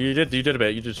 but yeah. You did a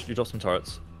bit. You dropped some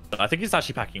turrets. I think he's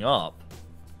actually packing up.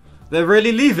 They're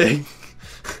really leaving.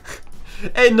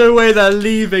 Ain't no way they're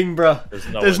leaving, bruh.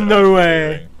 There's no way.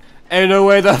 Leaving. Ain't no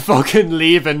way they're fucking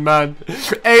leaving, man.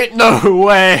 Ain't no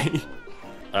way.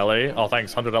 Ellie? Oh,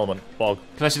 thanks. 100 element. Bog.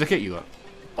 Can I see the kit you got?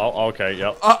 Oh, okay,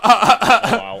 yep. Oh,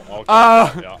 wow.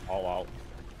 Okay. Yeah, oh, wow.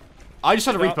 I just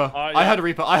had a Reaper. Yeah. I had a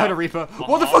Reaper. I had a Reaper.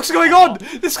 What the fuck's going on?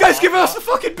 This guy's giving us the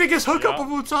fucking biggest hookup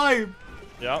of all time.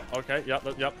 Yep, okay, yep.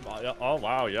 Oh,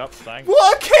 wow, yep, thanks.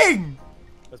 What a king!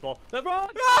 There's more. Run!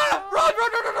 Ah! Run!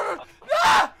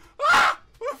 Ah! Ah!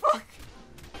 What the fuck?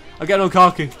 I'm getting on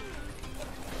Karki.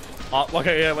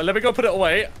 Okay, yeah, well, let me go put it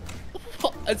away.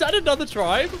 Is that another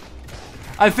tribe?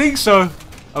 I think so.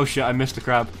 Oh shit, I missed the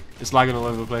crab. It's lagging all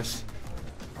over the place.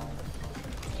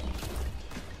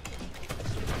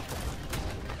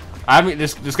 I mean,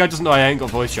 this guy doesn't know I ain't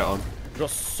got voice chat on. You've got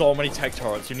so many tech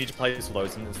turrets, you need to place all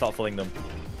those and start filling them.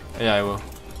 Yeah, I will.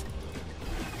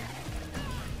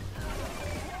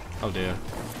 Oh dear.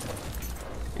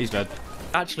 He's dead.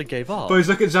 Actually gave up. Boys,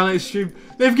 look at Zanite's stream.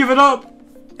 They've given up!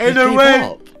 Ain't no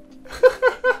way!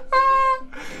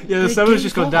 Yeah, the server's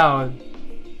just gone down.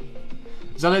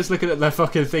 Zanite's looking at their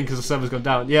fucking thing because the server's gone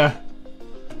down. Yeah.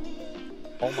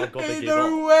 Oh my god, they Ain't gave up.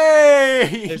 no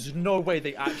way! There's no way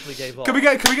they actually gave up. Can we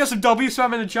get some W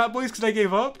spam in the chat, boys? Because they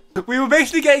gave up. We were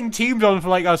basically getting teamed on for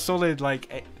like a solid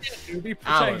like. UV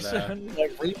protection,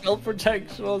 like rebuild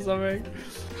protection or something.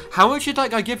 How much did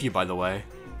that guy give you, by the way?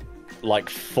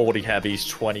 Like 40 heavies,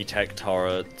 20 tech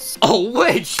turrets. Oh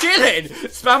wait, chilling!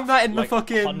 Spam that in Like the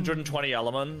fucking. 120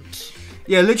 element.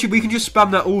 Yeah, literally, we can just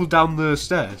spam that all down the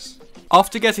stairs.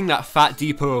 After getting that fat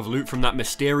depot of loot from that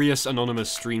mysterious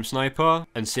anonymous stream sniper,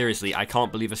 and seriously, I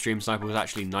can't believe a stream sniper was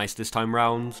actually nice this time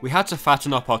round, we had to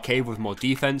fatten up our cave with more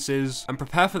defenses, and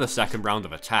prepare for the second round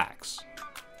of attacks.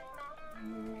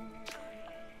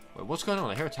 Wait, what's going on?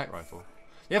 I hear a tech rifle.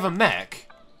 They have a mech?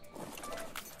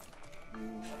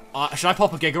 Should I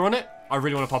pop a Giga on it? I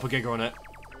really want to pop a Giga on it.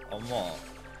 On what?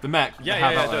 The mech.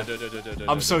 Yeah, do.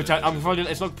 I'm so tired. I'm probably,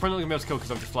 it's not probably not gonna be able to kill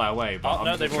because I'm just fly away. But Oh,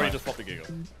 no, they've already just popped a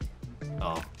Giga.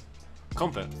 Oh.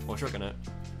 Comfort. Or shotgun it.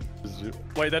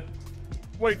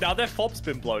 Wait, now their fob's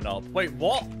been blown up. Wait,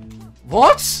 what?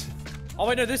 What? Oh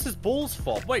wait, no, this is Bull's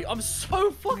fob. Wait, I'm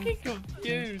so fucking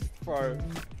confused, bro.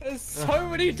 There's so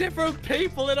many different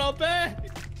people in our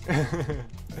bed.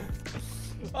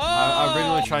 I really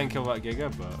want to try and kill that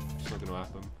Giga, but it's not gonna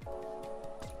happen.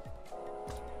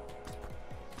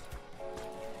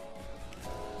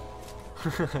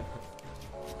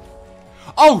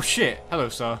 Oh shit! Hello,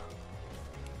 sir.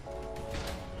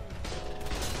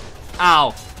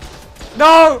 Ow!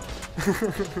 No!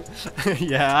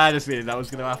 Yeah, I had a feeling that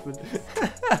was gonna happen.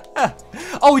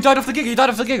 Oh, he died off the Giga. He died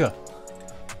off the Giga.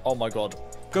 Oh my god.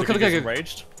 Go kill the Giga.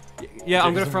 Enraged? Yeah,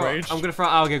 I'm gonna enraged? throw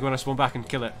out our Giga when I spawn back and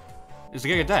kill it. Is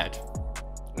the Giga dead?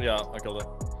 Yeah, I killed it.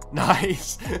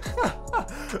 Nice.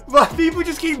 But people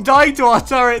just keep dying to our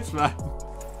turrets, man.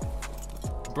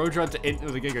 Bro tried to int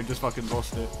with the Giga and just fucking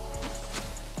lost it.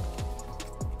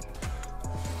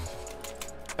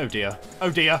 Oh dear.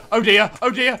 Oh dear. Oh dear. Oh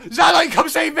dear. Zanite, come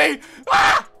save me!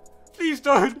 Ah! Please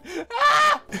don't.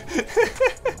 Ah!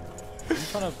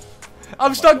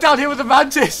 I'm stuck down here with the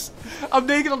mantis. I'm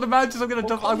naked on the mantis. I'm gonna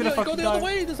dump. I'm gonna fucking die. Go the other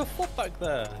way. There's a fob back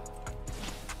there.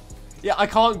 Yeah, I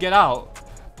can't get out.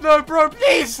 No, bro,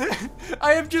 please.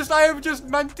 I am just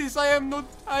mantis. I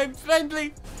am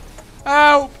friendly.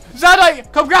 Help!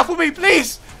 Zanite, come grapple me,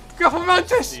 please. Grapple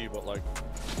mantis. See, but like.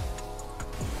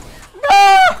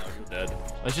 No! You're dead.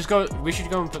 Let's just go. We should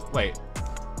go and put. Wait.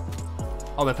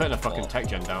 Oh, they're putting a fucking tech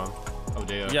gen down. Oh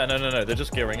dear. Yeah, no. They're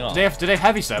just gearing up. Do they have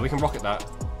heavy set? We can rocket that.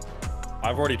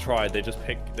 I've already tried. They just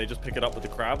pick it up with the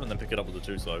crab and then pick it up with the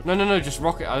two-so. No. Just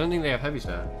rocket. I don't think they have heavy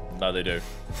set. No, they do.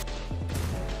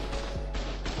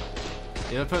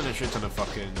 Yeah, they're putting a shit ton of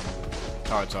fucking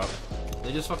turrets up.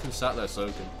 They just fucking sat there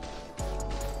soaking.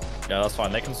 Yeah, that's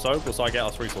fine. They can soak, so I get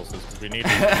us resources because we need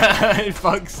to.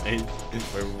 Fuck's sake.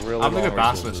 We're really I'm gonna go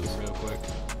resources. basilisk real quick.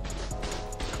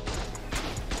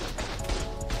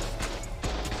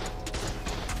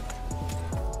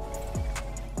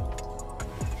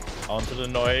 I wanted to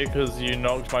annoy you because you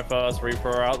knocked my first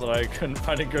Reaper out that I couldn't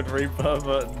find a good Reaper,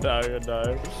 but no.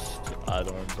 I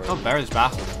don't remember. Oh, Barry's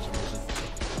basilisk for some reason.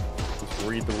 Just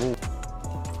read the rule.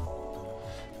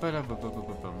 I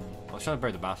was trying to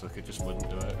bury the basilisk, it just wouldn't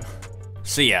do it.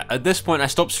 So yeah, at this point I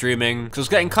stopped streaming, because I was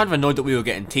getting kind of annoyed that we were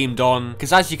getting teamed on,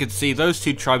 because as you can see, those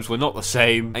two tribes were not the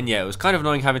same, and yeah, it was kind of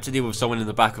annoying having to deal with someone in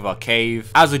the back of our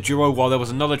cave, as a duo while there was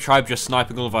another tribe just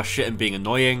sniping all of our shit and being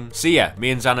annoying. So yeah,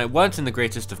 me and Zanite weren't in the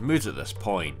greatest of moods at this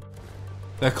point.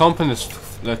 They're killing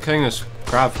this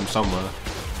crab from somewhere.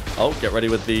 Oh, get ready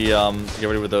with the,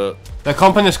 They're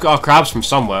comping this crabs from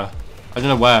somewhere. I don't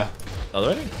know where. Are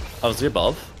they? Oh, is he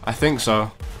above? I think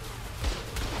so.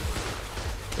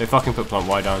 They fucking put plant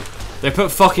Y down. They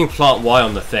put fucking plant Y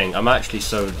on the thing. I'm actually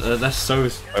so... that's so...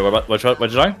 Wait, where'd you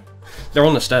die? They're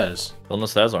on the stairs. On the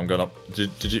stairs? I'm going up. Are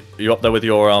you up there with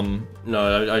your,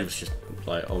 No, I was just,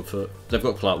 like, on foot. They've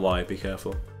got plant Y, be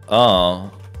careful.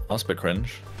 Oh, that's a bit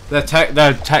cringe. They're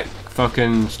tech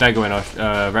fucking stegoing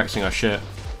our, Rexing our shit.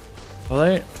 Are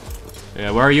they?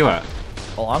 Yeah, where are you at?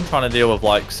 Well, I'm trying to deal with,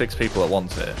 like, 6 people at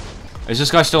once here. Is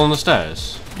this guy still on the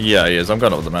stairs? Yeah, he is. I'm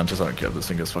going up with the mantis. I don't care if this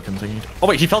thing gets fucking thingied. Oh,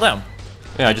 wait, he fell down.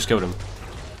 Yeah, I just killed him.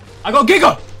 I got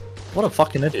Giga! What a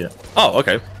fucking idiot. Oh,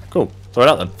 okay. Cool. Throw it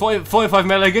out then. 45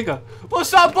 melee Giga.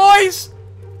 What's up, boys?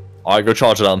 Alright, go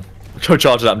charge it down. Go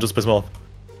charge it down. Just piss him off.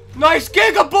 Nice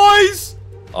Giga, boys!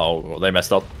 Oh, well, they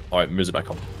messed up. Alright, moves it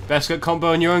back on. Best get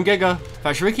combo on your own Giga. In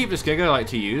fact, should we keep this Giga, like,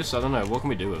 to use? I don't know. What can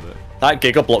we do with it? That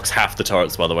Giga blocks half the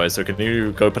turrets, by the way, so can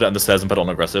you go put it on the stairs and put it on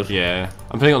aggressive? Yeah.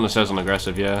 I'm putting it on the stairs on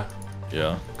aggressive, yeah.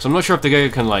 Yeah. Because I'm not sure if the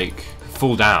Giga can, like,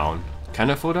 fall down. Can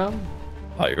it fall down?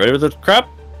 Alright, you ready with the crab?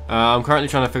 I'm currently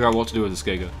trying to figure out what to do with this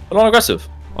Giga. Put it on aggressive.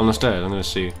 On the stairs, I'm gonna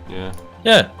see, yeah.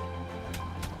 Yeah.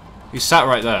 He's sat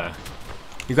right there.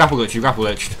 You grapple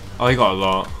glitched. Oh, he got a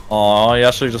lot. Oh, he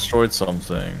actually destroyed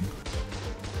something.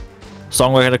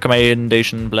 Song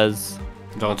recommendation, Blez.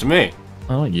 Down to me.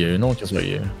 Oh, you, not just about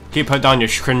you. Keep put down your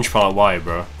cringe plant Y,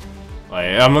 bro. Like,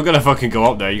 I'm not gonna fucking go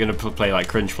up there. You're gonna play like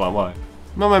cringe plant Y.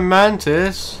 Not my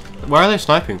mantis. Where are they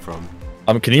sniping from?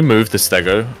 Can you move the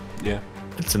stego? Yeah.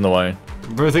 It's in the way.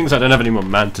 Bro thinks I don't have any more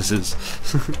mantises.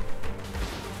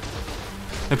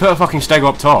 They put a fucking stego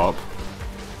up top.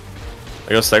 I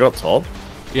got a stego up top?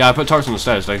 Yeah, I put turrets on the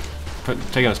stairs. They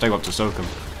taking a stego up to soak them.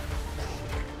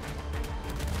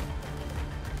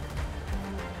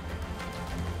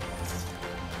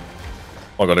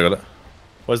 Oh, I got it.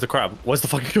 Where's the crab? Where's the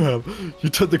fucking crab? You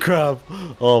took the crab.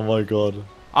 Oh my god.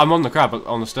 I'm on the crab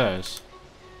on the stairs.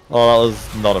 Oh, that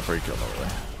was not a free kill, not really.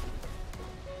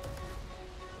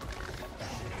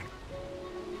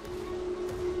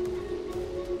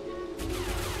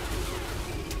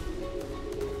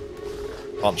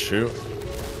 Can't shoot.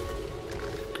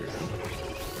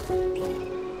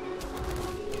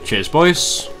 Cheers,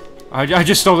 boys. I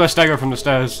just stole their stego from the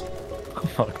stairs.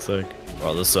 Fuck's sake.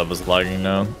 Right, this server's lagging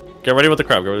now. Get ready with the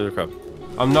crab, get ready with the crab.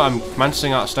 I'm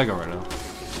mantising out a stego right now.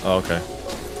 Oh, okay.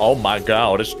 Oh my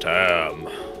god, it's time.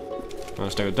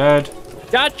 Another stego dead.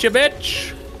 Gotcha,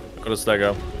 bitch! Got a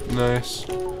stego. Nice.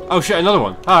 Oh shit, another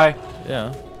one. Hi.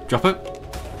 Yeah. Drop it.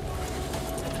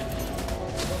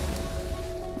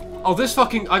 Oh, this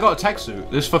fucking... I got a tech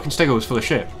suit. This fucking stego was full of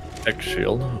shit. Tech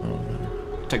shield.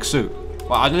 Tech suit.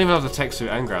 Well, I don't even have the tech suit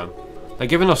engram. They're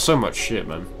giving us so much shit,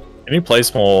 man. Can you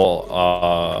place more,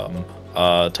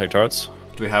 tech turrets?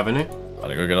 Do we have any? I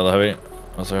think go get another heavy.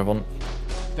 Unless I have one.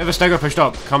 They have a stego pushed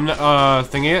up. Come,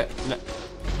 thingy it.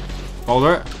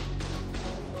 Boulder it.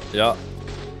 Yeah.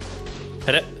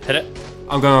 Hit it, hit it.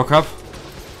 I'm going on crab.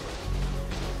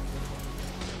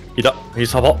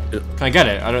 He's top up. Can I get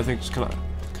it? I don't think...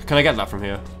 Can I get that from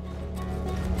here?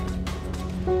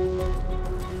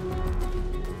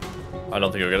 I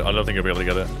don't think you'll be able to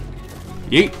get it.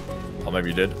 Yeet. Oh, maybe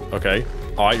you did. Okay.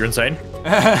 Alright, you're insane.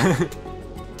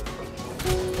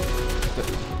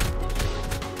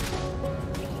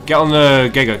 Get on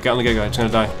the Giga. Get on the Giga. It's gonna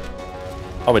die.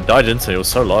 Oh, it died, didn't it? It was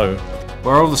so low.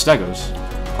 Where are all the stegos?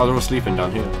 Oh, they're all sleeping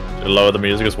down here. Lower the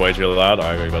music, it's way too loud.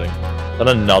 Alright, go, buddy. Then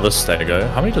another stego.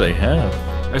 How many do they have?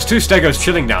 There's 2 stegos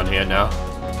chilling down here now.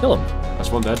 Kill them.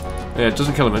 That's one dead. Yeah, it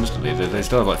doesn't kill them instantly. They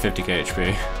still have like 50k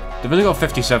HP. They've only got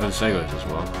 57 stegos as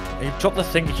well. He dropped the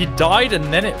thing. He died and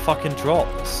then it fucking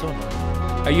dropped. That's so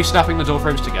annoying. Are you snapping the door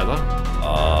frames together?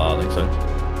 I think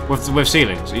so. With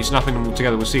ceilings? Are you snapping them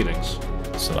together with ceilings?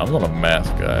 So I'm not a math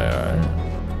guy,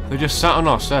 alright? They just sat on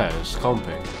our stairs,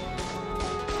 comping.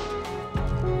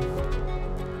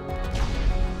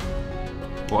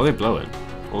 What are they blowing?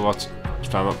 All that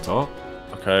spam up top?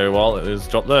 Okay, well, it is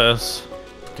drop this.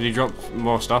 Did he drop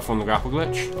more stuff on the grapple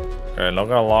glitch? Okay, not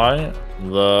gonna lie.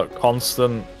 The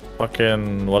constant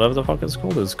fucking whatever the fuck it's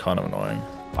called is kind of annoying.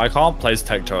 I can't place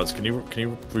tech turrets. Can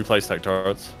you replace tech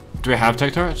turrets? Do we have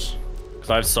tech turrets? Because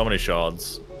I have so many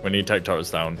shards. We need tech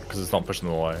turrets down because it's not pushing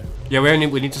them away. Yeah,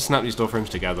 we need to snap these door frames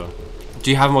together.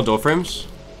 Do you have more door frames?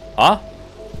 Huh?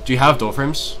 Do you have door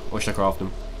frames? Or should I craft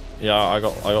them? Yeah, I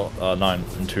got 9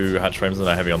 and 2 hatch frames and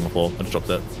a heavy on the floor. I just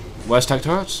dropped it. Where's tech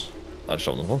turrets? I just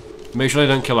dropped on the floor. Make sure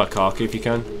they don't kill our Karki if you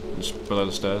can. Just below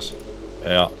the stairs.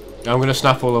 Yeah. I'm gonna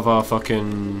snap all of our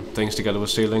fucking things together with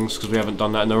ceilings because we haven't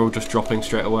done that and they're all just dropping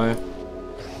straight away.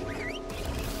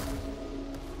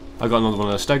 I got another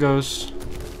one of the stegos.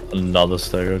 Another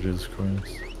stego, Jesus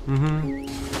Christ.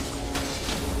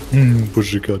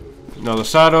 Push your cut. Another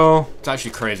saddle. It's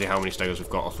actually crazy how many stegos we've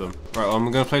got off them. Right, well, I'm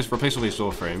gonna replace all these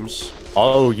door frames.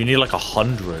 Oh, you need like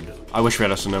 100. I wish we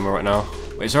had a Sonoma right now.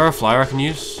 Wait, is there a flyer I can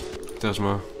use?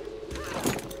 Desmo.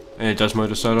 Desmo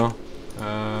to saddle.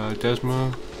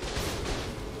 Desmo.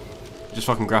 Just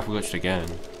fucking grapple glitched again.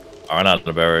 I ran out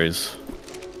of berries.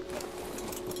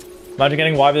 Imagine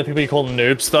getting wiped with the people you call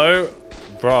noobs though.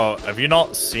 Bro, have you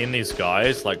not seen these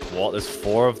guys? Like what? There's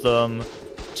 4 of them.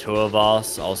 2 of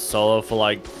us. I was solo for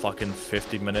like fucking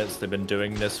 50 minutes. They've been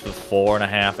doing this for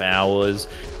 4.5 hours.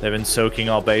 They've been soaking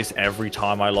our base every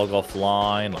time I log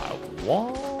offline. Like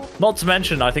what? Not to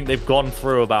mention, I think they've gone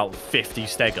through about 50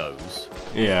 stegos.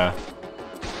 Yeah.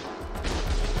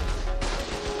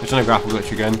 It's trying to grapple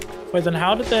glitch again. Wait, then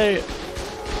how did they...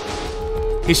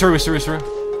 He's through.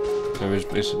 No,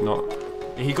 it's not.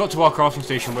 He got to our crafting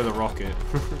station with a rocket.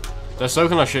 They're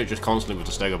soaking our shit just constantly with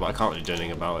the stego, but I can't really do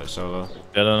anything about it, so...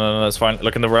 Yeah, no, that's fine.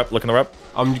 Look in the rep, look in the rep.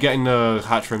 I'm getting the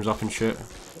hatch frames up and shit.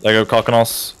 There you go,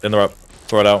 Karkanos in the rep.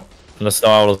 Throw it out. And the snow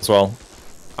out as well.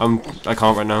 I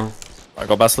can't right now. I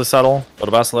got Basilisk saddle, got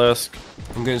a Basilisk.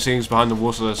 I'm getting ceilings behind the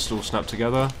wall so they're still snapped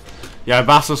together. Yeah,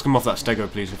 Basilisk, come off that stego,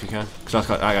 please, if you can. Because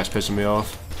that guy's pissing me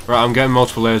off. Right, I'm getting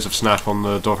multiple layers of snap on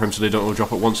the door frame so they don't all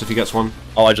drop at once if he gets one.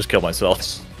 Oh, I just killed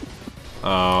myself.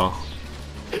 Oh.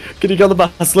 Can you get the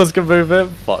Basilisk and move it?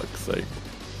 Fuck's sake.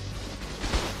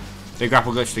 They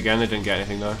grapple glitched again, they didn't get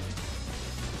anything though.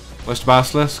 Where's the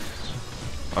Basilisk?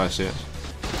 Oh, I see it.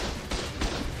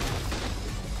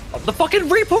 The fucking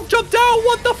repump jumped down!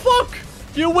 What the fuck?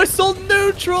 You whistled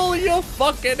neutral, you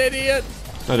fucking idiot!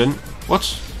 No, I didn't.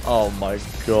 What? Oh my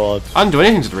god. I didn't do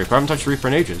anything to the Reaper, I haven't touched the Reaper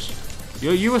in ages.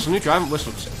 You whistled neutral, I haven't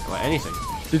whistled like anything.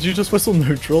 Did you just whistle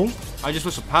neutral? I just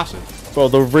whistled passive. Bro,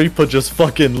 the Reaper just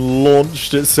fucking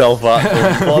launched itself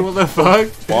at him. What the fuck?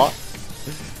 What?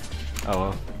 Oh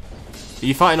well. Are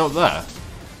you fighting up there?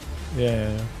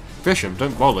 Yeah. Fish him,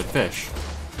 don't bowl it, fish.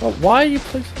 Well, why are you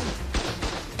placing...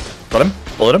 Got him?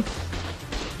 Bullet him?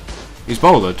 He's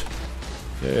bouldered.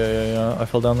 Yeah, I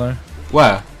fell down there.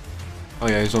 Where? Oh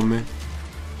yeah, he's on me.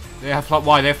 They have flat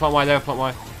Y, they have flat Y, they have flat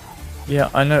Y. Yeah,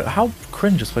 I know. How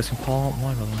cringe is placing plant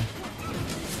Y, by the way.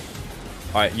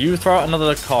 Alright, you throw out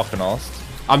another Karkanos.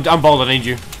 I'm bouldered, I need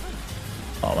you.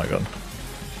 Oh my god.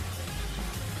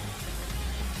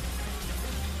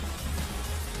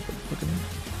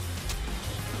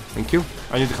 Thank you.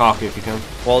 I need the Karki if you can.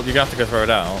 Well, you're gonna have to go throw it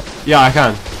out. Yeah, I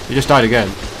can. He just died again.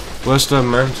 Where's the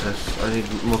Mantis? I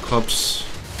need more clubs.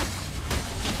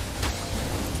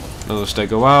 Another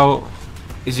stego out.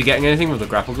 Is he getting anything with the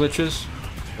grapple glitches?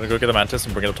 I'm gonna go get the Mantis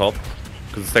and bring it up top.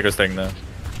 Because the stego's staying there.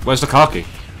 Where's the Karki?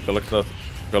 Go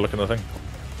look in the thing.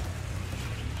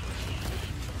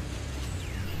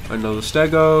 Another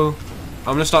stego.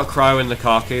 I'm gonna start cryoing the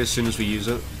Karki as soon as we use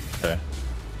it. Okay.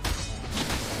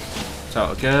 It's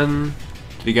out again.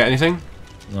 Did he get anything?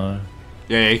 No.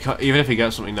 Yeah, he can't, even if he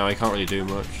gets something now, he can't really do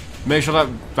much. Make sure that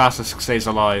Basilisk stays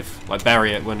alive. Like,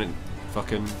 bury it when it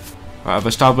fucking... Right, I've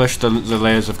established the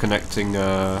layers of connecting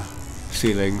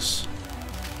ceilings.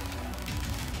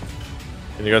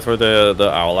 Can you go throw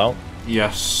the owl out?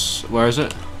 Yes. Where is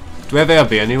it? Do we have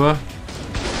ARB anywhere?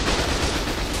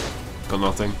 Got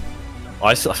nothing.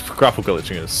 Grapple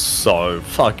glitching is so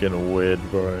fucking weird,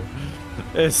 bro.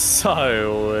 It's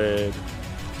so weird.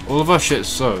 All of our shit's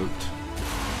soaked.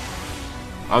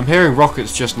 I'm hearing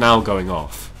rockets just now going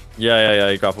off. Yeah,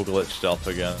 you grapple glitched up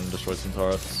again and destroyed some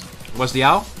turrets. Where's the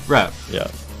owl? Rep. Yeah.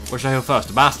 What should I heal first?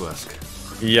 The Basilisk?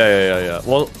 Yeah.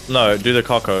 Well, no, do the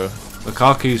Kako. The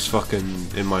Karki's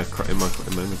fucking in my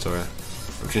inventory. I'm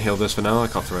just gonna heal this for now, I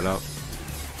can't throw it out.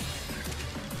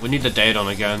 We need the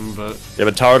Daedon again, but... Yeah,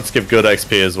 but turrets give good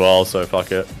XP as well, so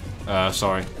fuck it.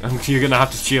 Sorry. You're gonna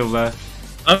have to shield there.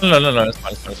 No,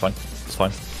 it's fine. It's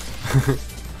fine.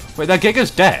 Wait, that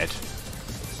Giga's dead?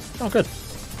 Oh, good.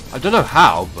 I don't know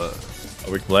how, but...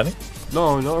 Are we complaining?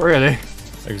 No, not really.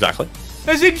 Exactly.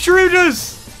 There's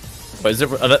intruders! Wait, is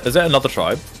it another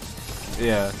tribe?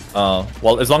 Yeah.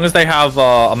 Well, as long as they have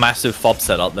a massive fob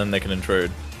set up, then they can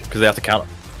intrude. Because they have to counter.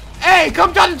 Hey,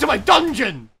 come down into my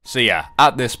dungeon! So yeah,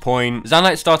 at this point,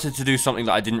 Zanite started to do something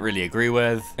that I didn't really agree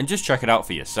with, and just check it out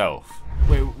for yourself.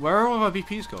 Wait, where are all of our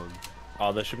BPs going?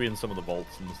 Oh, they should be in some of the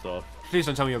vaults and stuff. Please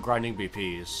don't tell me you're grinding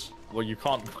BPs. Well, you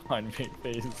can't grind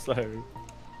BPs, so...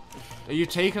 Are you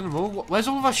taking them all? Where's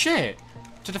all of our shit?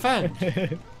 To defend?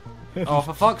 Oh,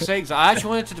 for fuck's sakes, I actually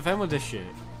wanted to defend with this shit.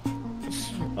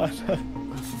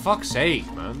 For fuck's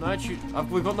sake, man.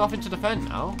 We've got nothing to defend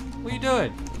now. What are you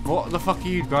doing? What the fuck are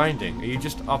you grinding? Are you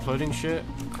just uploading shit?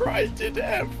 Grinded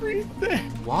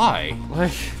everything. Why?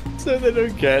 Like... So they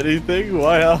don't get anything?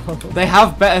 Why else? They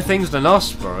have better things than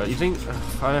us, bro. You think...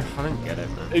 I don't get it,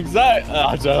 man. Exactly.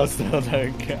 I still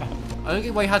don't get. I don't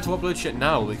get why you had to upload shit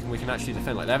now. We can actually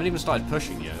defend. Like, they haven't even started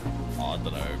pushing yet. I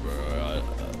don't know, bro.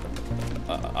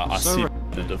 I see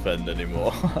to defend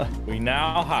anymore. We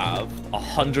now have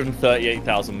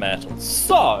 138,000 metal.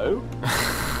 So...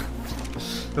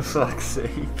 For fuck's sake.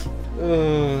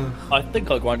 I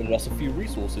think I grinded us a few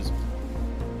resources.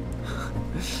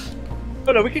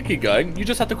 But no, we can keep going. You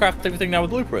just have to craft everything now with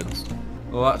blueprints.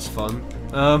 Well, that's fun.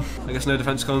 I guess no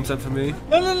defense content for me.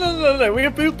 No. We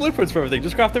have blueprints for everything.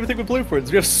 Just craft everything with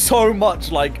blueprints. We have so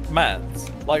much, like, mats.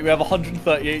 Like, we have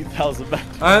 138,000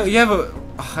 mats. Yeah, but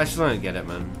I just don't get it,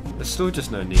 man. There's still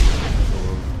just no need.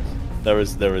 There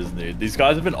is need. These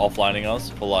guys have been offlining us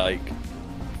for, like,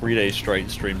 3 days straight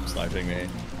stream sniping me.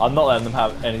 I'm not letting them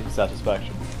have any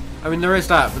satisfaction. I mean, there is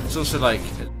that, but it's also, like,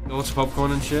 auto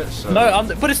popcorn and shit, so...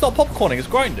 No, but it's not popcorning, it's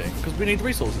grinding, because we need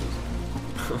resources.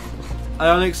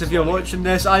 Alex, if you're watching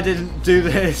this, I didn't do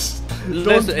this.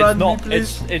 Listen,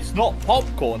 it's not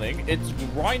popcorning, it's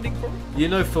grinding for it. You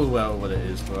know full well what it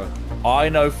is, bro. I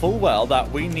know full well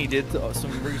that we needed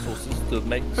some resources to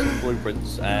make some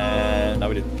blueprints, and no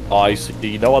we didn't. I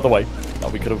see no other way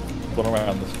that we could have gone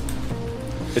around this.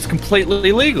 It's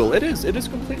completely legal. It is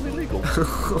completely legal.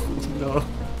 No.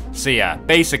 So yeah,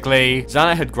 basically,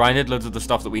 Zanite had grinded loads of the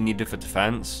stuff that we needed for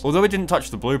defense. Although it didn't touch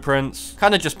the blueprints,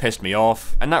 kind of just pissed me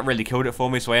off, and that really killed it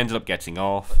for me, so I ended up getting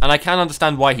off. And I can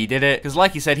understand why he did it, because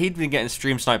like he said, he'd been getting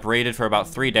stream snipe raided for about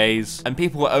 3 days, and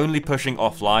people were only pushing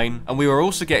offline, and we were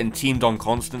also getting teamed on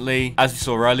constantly, as you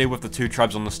saw earlier with the 2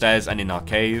 tribes on the stairs and in our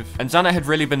cave. And Zanite had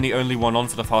really been the only one on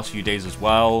for the past few days as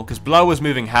well, because Blur was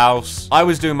moving house, I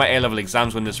was doing my A-level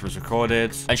exams when this was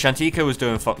recorded, and Shantika was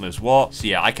doing fuck knows what, so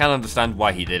yeah, I can understand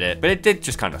why he did it, but it did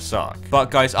just kind of suck. But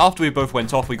guys, after we both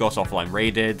went off, we got offline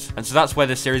raided, and so that's where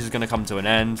this series is going to come to an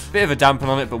end. Bit of a dampen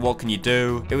on it, but what can you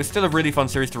do? It was still a really fun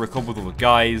series to record with all the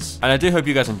guys, and I do hope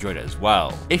you guys enjoyed it as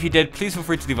well. If you did, please feel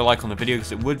free to leave a like on the video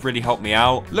because it would really help me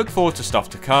out. Look forward to stuff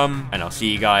to come, and I'll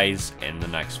see you guys in the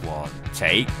next one.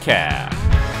 Take care.